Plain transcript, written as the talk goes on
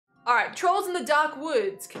Alright, trolls in the dark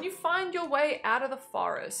woods. Can you find your way out of the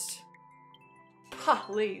forest?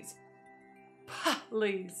 Please.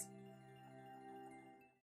 Please.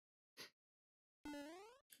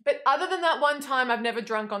 But other than that one time, I've never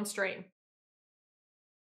drunk on stream.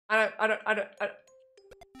 I don't.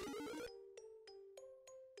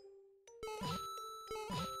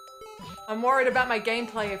 I'm worried about my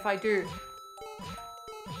gameplay if I do.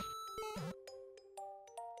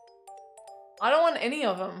 I don't want any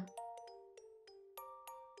of them.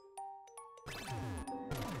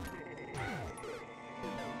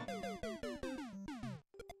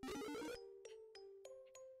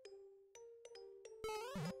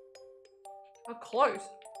 How close?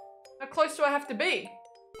 How close do I have to be?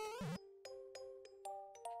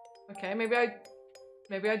 Okay, maybe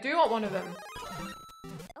I do want one of them.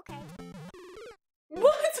 Okay.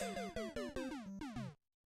 What?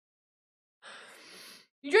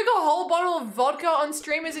 You drink a whole bottle of vodka on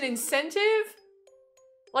stream as an incentive?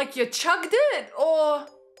 Like you chugged it? Or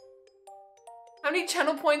how many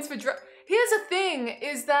channel points for drunk? Here's the thing,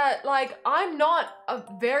 is that like, I'm not a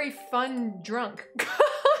very fun drunk.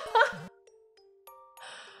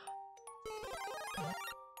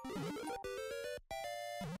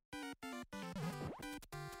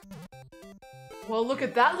 Well, look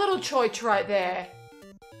at that little choice right there.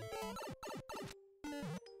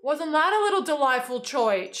 Wasn't that a little delightful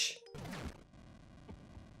choice?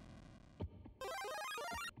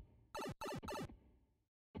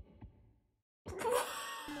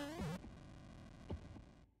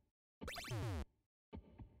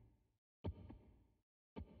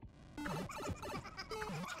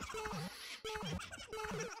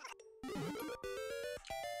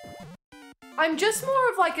 I'm just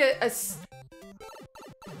more of like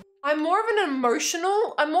I'm more of an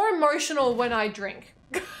emotional, I'm more emotional when I drink.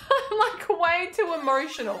 I'm like way too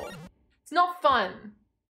emotional. It's not fun.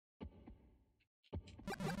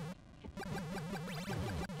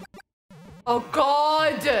 Oh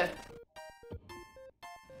God.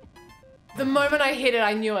 The moment I hit it,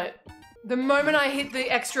 I knew it. The moment I hit the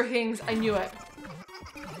extra things, I knew it.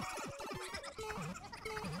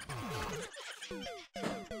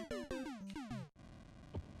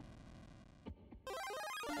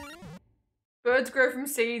 Birds grow from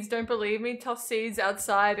seeds, don't believe me? Toss seeds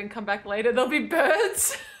outside and come back later, there'll be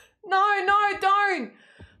birds. No, don't.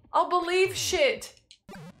 I'll believe shit.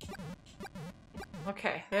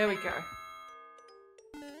 Okay, there we go.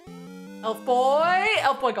 Elf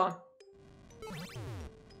boy gone.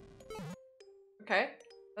 Okay,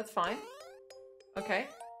 that's fine. Okay,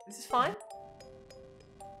 this is fine.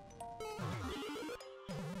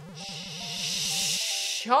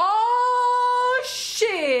 Oh,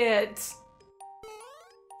 shit.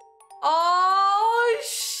 Oh,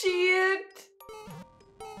 shit.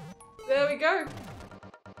 There we go.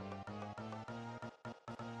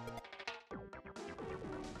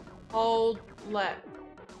 Hold left.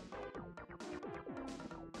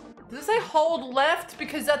 Does it say hold left?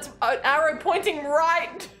 Because that's an arrow pointing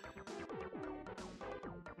right.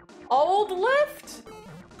 Hold left?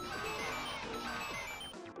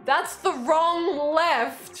 That's the wrong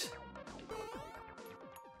left.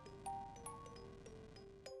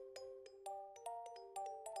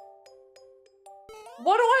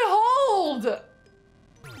 What do I hold? What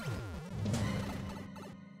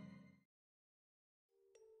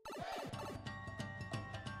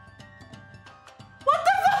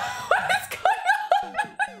the fuck? What is going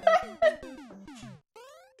on?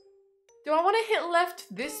 Do I want to hit left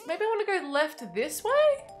this? Maybe I want to go left this way?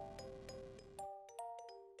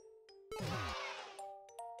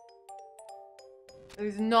 That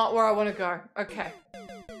is not where I want to go. Okay.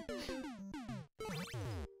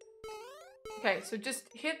 Okay, so just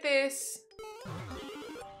hit this.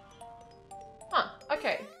 Huh,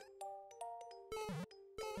 okay.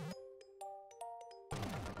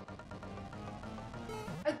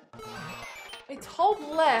 It's hold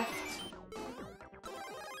left.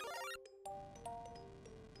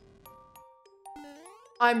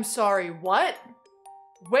 I'm sorry, what?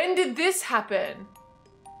 When did this happen?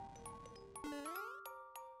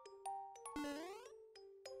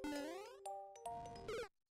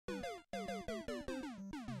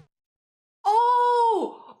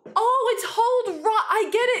 Oh, it's hold right. I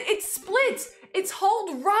get it. It splits. It's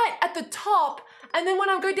hold right at the top. And then when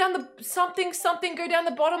I go down the something, go down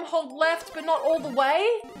the bottom, hold left, but not all the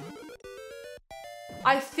way.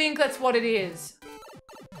 I think that's what it is.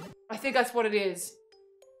 I think that's what it is.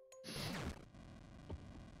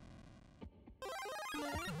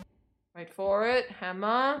 Wait for it.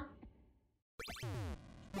 Hammer.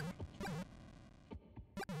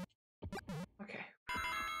 Okay.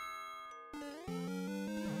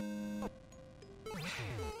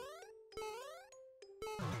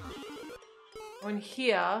 Go in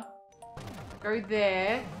here. Go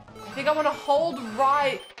there. I think I want to hold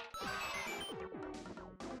right.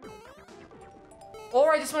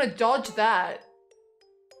 Or I just want to dodge that.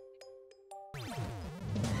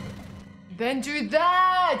 Then do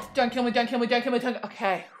that! Don't kill me, don't kill me, don't kill me, don't...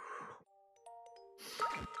 Okay.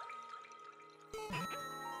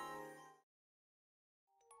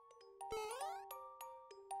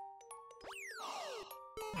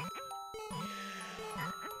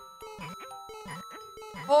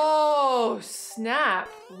 Oh, snap.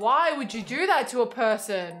 Why would you do that to a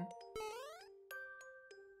person?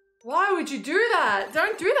 Why would you do that?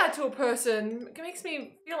 Don't do that to a person. It makes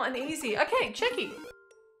me feel uneasy. Okay, checky.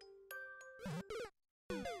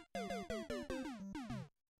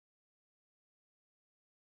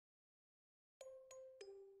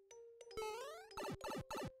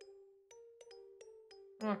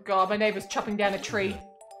 Oh god, my neighbor's chopping down a tree.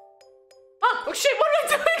 Oh shit, what am I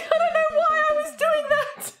doing? I don't know why I was doing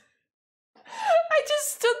that. I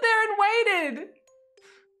just stood there and waited.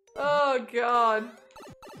 Oh god.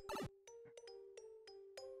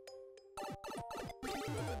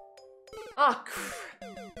 Oh crap.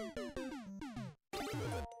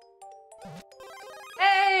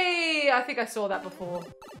 Hey, I think I saw that before.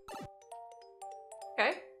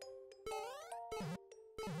 Okay.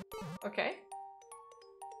 Okay.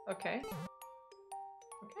 Okay.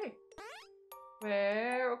 Okay.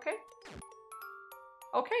 Where? Okay.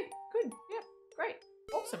 Okay. Good. Yeah. Great.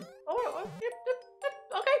 Awesome. Oh, yep, yep, yep.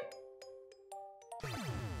 Okay.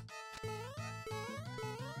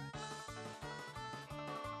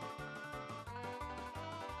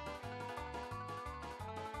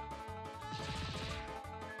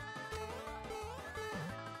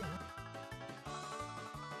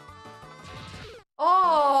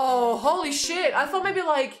 Oh, holy shit. I thought maybe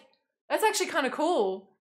like, that's actually kind of cool.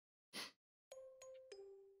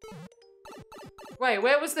 Wait,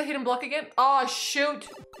 where was the hidden block again? Oh, shoot.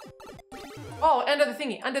 Oh, under the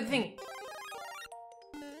thingy, under the thingy.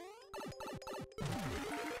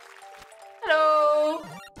 Hello.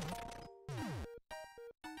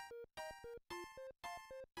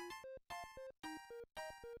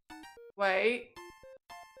 Wait.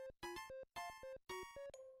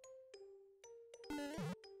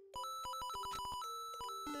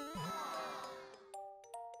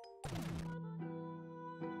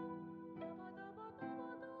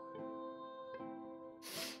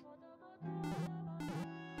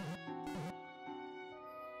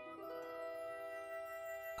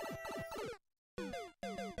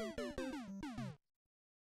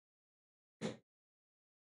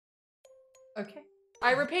 Okay.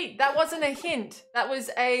 I repeat, that wasn't a hint. That was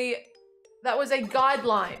a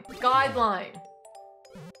guideline. Guideline.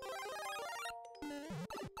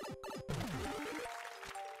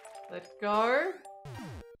 Let go.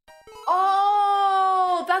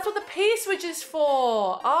 Oh, that's what the P switch is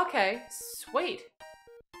for. Okay, sweet.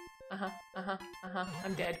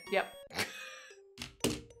 I'm dead. Yep.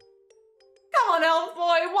 Come on, elf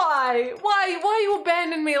boy. Why you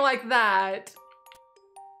abandon me like that?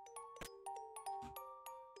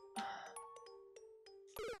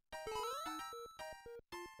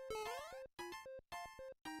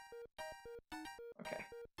 Okay.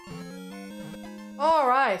 All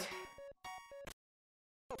right.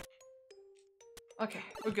 Okay,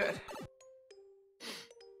 we're good.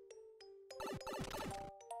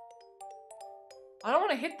 I don't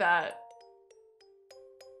want to hit that.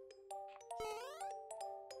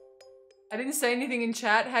 I didn't say anything in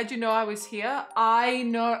chat. How'd you know I was here? I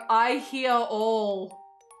know. I hear all.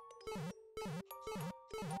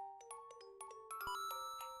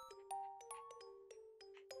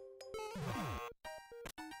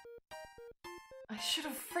 I should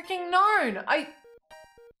have freaking known. I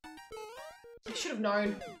should have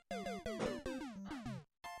known.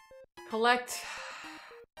 Collect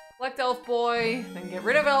elf boy, then get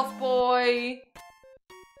rid of elf boy.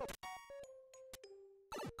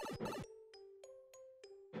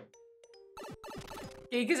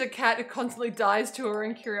 Geek is a cat who constantly dies to her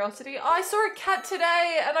in curiosity. I saw a cat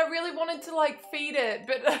today and I really wanted to like feed it,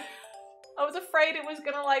 but I was afraid it was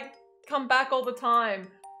gonna like come back all the time.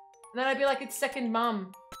 And then I'd be like its second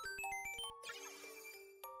mum.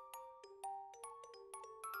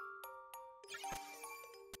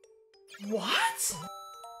 What?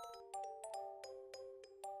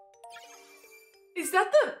 Is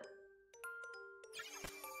that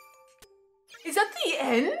the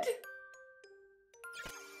end?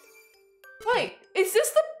 Wait, is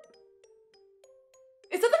that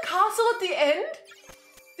the castle at the end?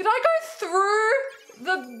 Did I go through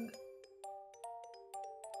the...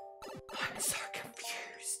 I'm so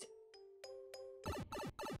confused.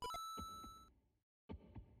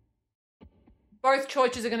 Both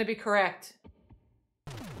choices are going to be correct.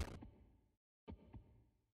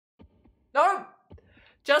 Nope.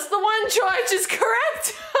 Just the one choice is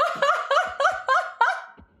correct.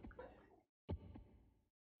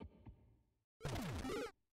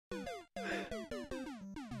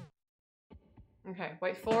 Okay,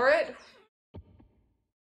 wait for it.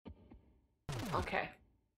 Okay.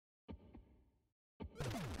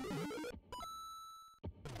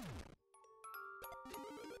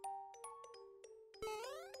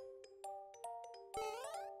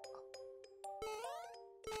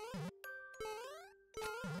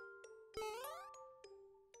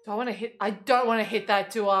 Do I want to hit? I don't want to hit that,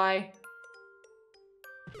 do I?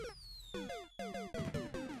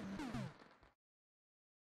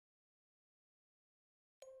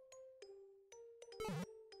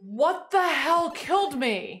 What the hell killed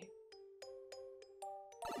me?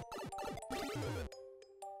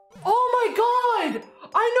 Oh my god!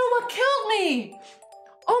 I know what killed me!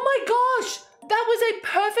 Oh my gosh! That was a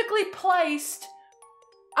perfectly placed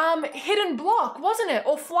hidden block, wasn't it?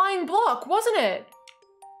 Or flying block, wasn't it?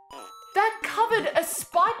 That covered a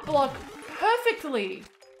spike block perfectly.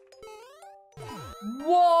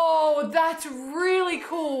 Whoa, that's really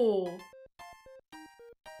cool.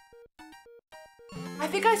 I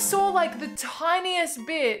think I saw like the tiniest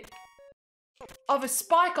bit of a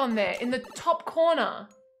spike on there in the top corner.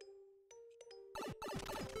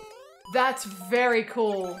 That's very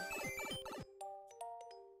cool.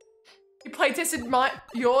 You play tested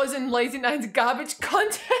yours and Lazy Nine's garbage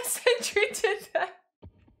contest and you did that.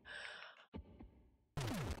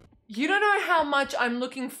 You don't know how much I'm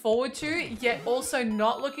looking forward to, yet also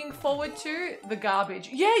not looking forward to the garbage.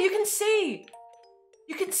 Yeah, you can see.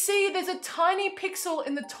 You can see there's a tiny pixel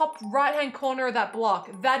in the top right-hand corner of that block.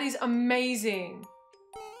 That is amazing.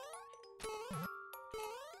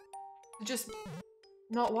 Just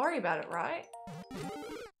not worry about it, right?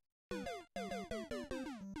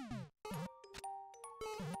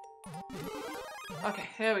 Okay,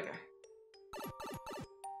 here we go.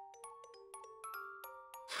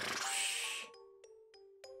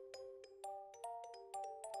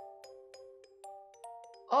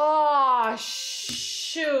 Oh,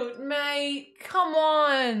 shoot, mate. Come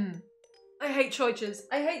on. I hate choices.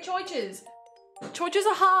 I hate choices. Choices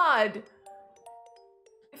are hard.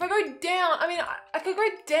 If I go down, I mean, I could go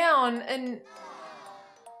down and...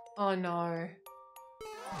 Oh, no.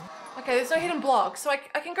 Okay, there's no hidden block, so I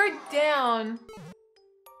can go down.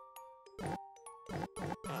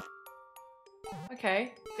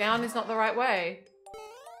 Okay, down is not the right way.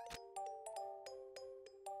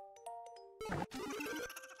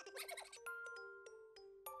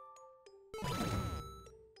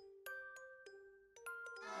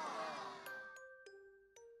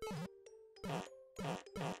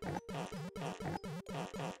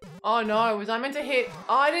 Oh no, was I meant to hit?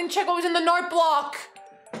 Oh, I didn't check what was in the note block.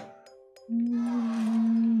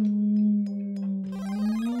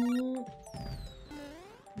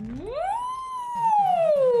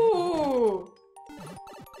 Ooh.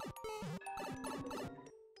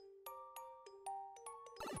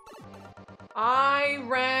 I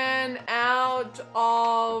ran out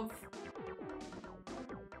of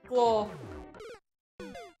floor.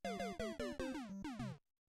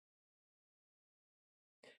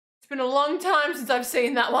 It's been a long time since I've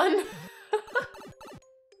seen that one.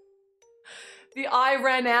 The I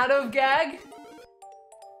ran out of gag.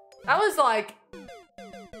 That was like...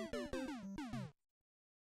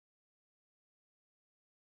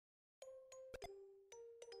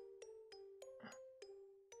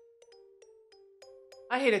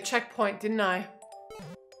 I hit a checkpoint, didn't I?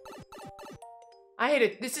 I hit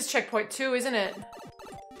it. This is checkpoint 2, isn't it?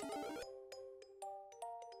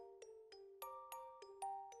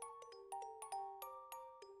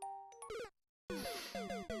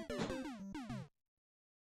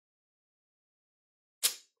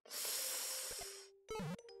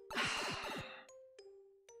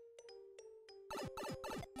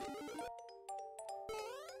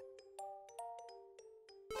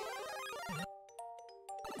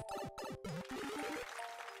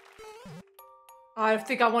 I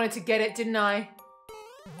think I wanted to get it, didn't I?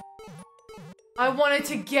 I wanted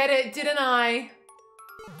to get it, didn't I?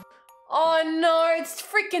 Oh no, it's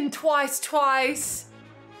freaking twice.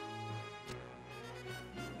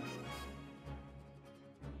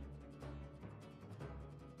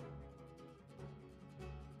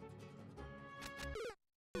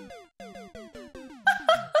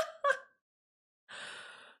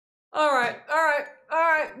 Alright.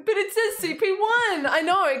 But it says CP1. I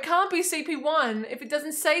know, it can't be CP1 if it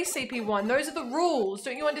doesn't say CP1. Those are the rules.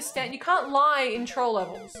 Don't you understand? You can't lie in troll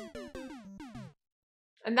levels.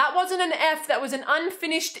 And that wasn't an F, that was an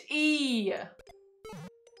unfinished E.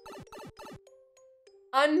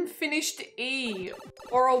 Unfinished E.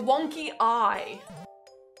 Or a wonky I.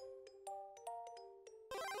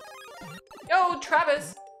 Yo,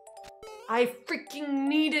 Travis. I freaking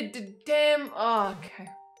needed the damn... Oh, okay.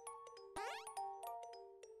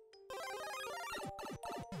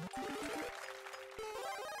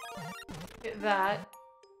 Get that.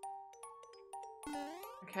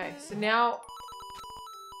 Okay, so now...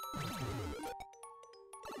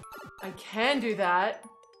 I can do that.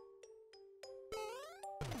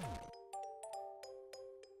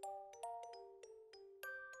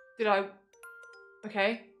 Did I...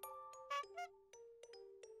 Okay.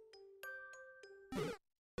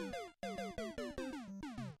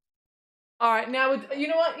 All right, now, you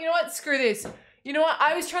know what? Screw this. You know what?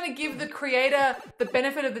 I was trying to give the creator the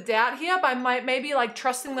benefit of the doubt here by maybe like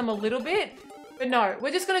trusting them a little bit. But no,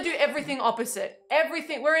 we're just gonna do everything opposite.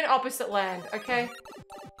 Everything, we're in opposite land, okay?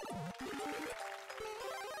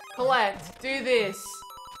 Collect, do this.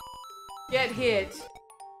 Get hit.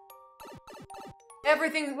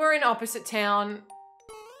 Everything, we're in opposite town.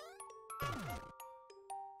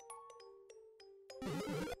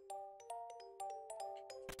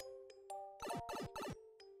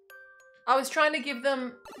 I was trying to give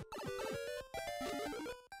them...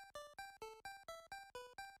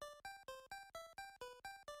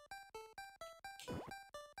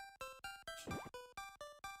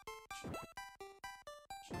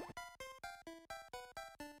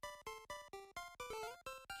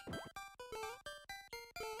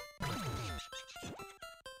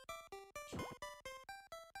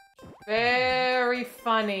 Very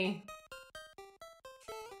funny.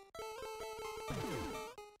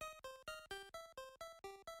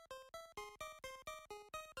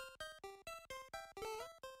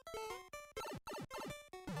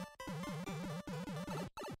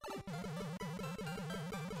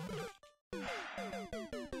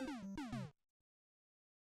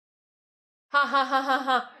 Ha ha ha ha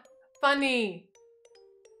ha. Funny.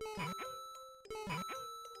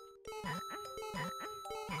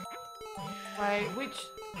 Wait, which...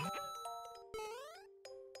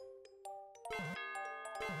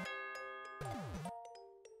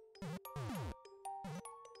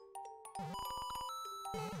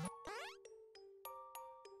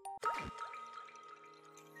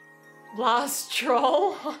 Last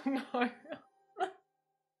troll? Oh no.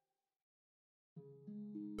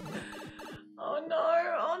 Oh no,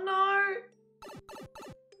 oh no.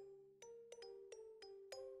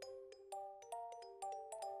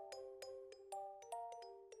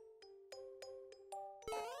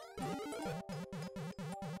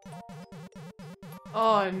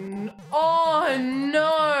 Oh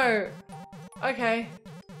no. Okay.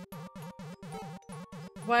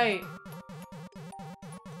 Wait.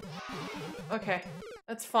 Okay.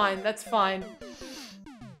 That's fine. That's fine.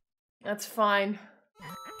 That's fine.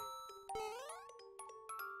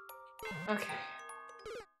 Okay.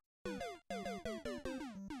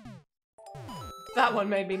 That one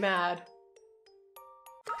made me mad.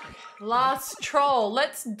 Last troll.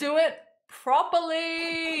 Let's do it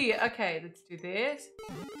properly. Okay, let's do this.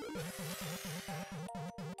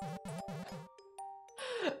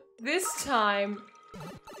 This time,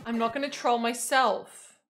 I'm not going to troll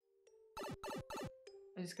myself.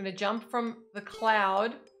 I'm just going to jump from the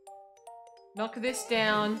cloud, knock this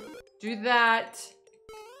down, do that.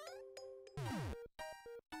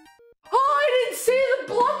 Oh, I didn't see the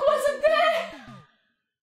block wasn't there!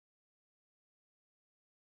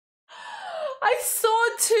 I saw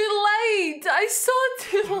too late! I saw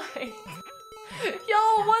too late!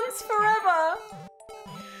 Yo, once forever!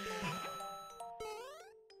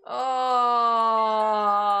 Oh,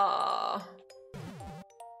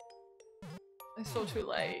 I saw too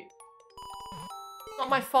late. It's not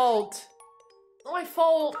my fault. It's not my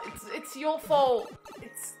fault. It's your fault.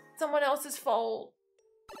 It's someone else's fault.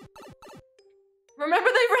 Remember,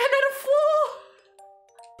 they ran out of floor.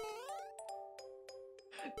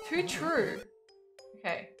 Too true.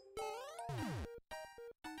 Okay.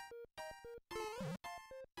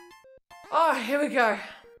 Oh, here we go.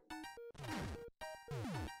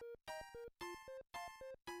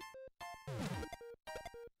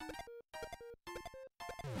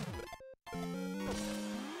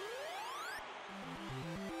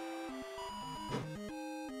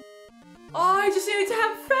 Oh, I just needed to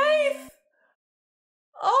have faith.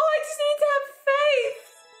 Oh, I just needed to have faith.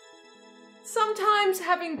 Sometimes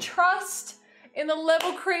having trust in the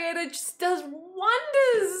level creator just does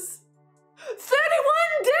wonders. 31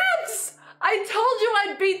 deaths! I told you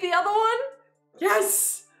I'd beat the other one.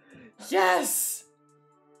 Yes. Yes.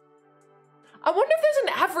 I wonder if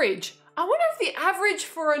there's an average. I wonder if the average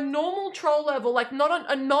for a normal troll level, like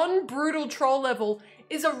not a non-brutal troll level,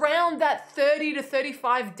 is around that 30 to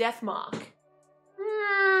 35 death mark.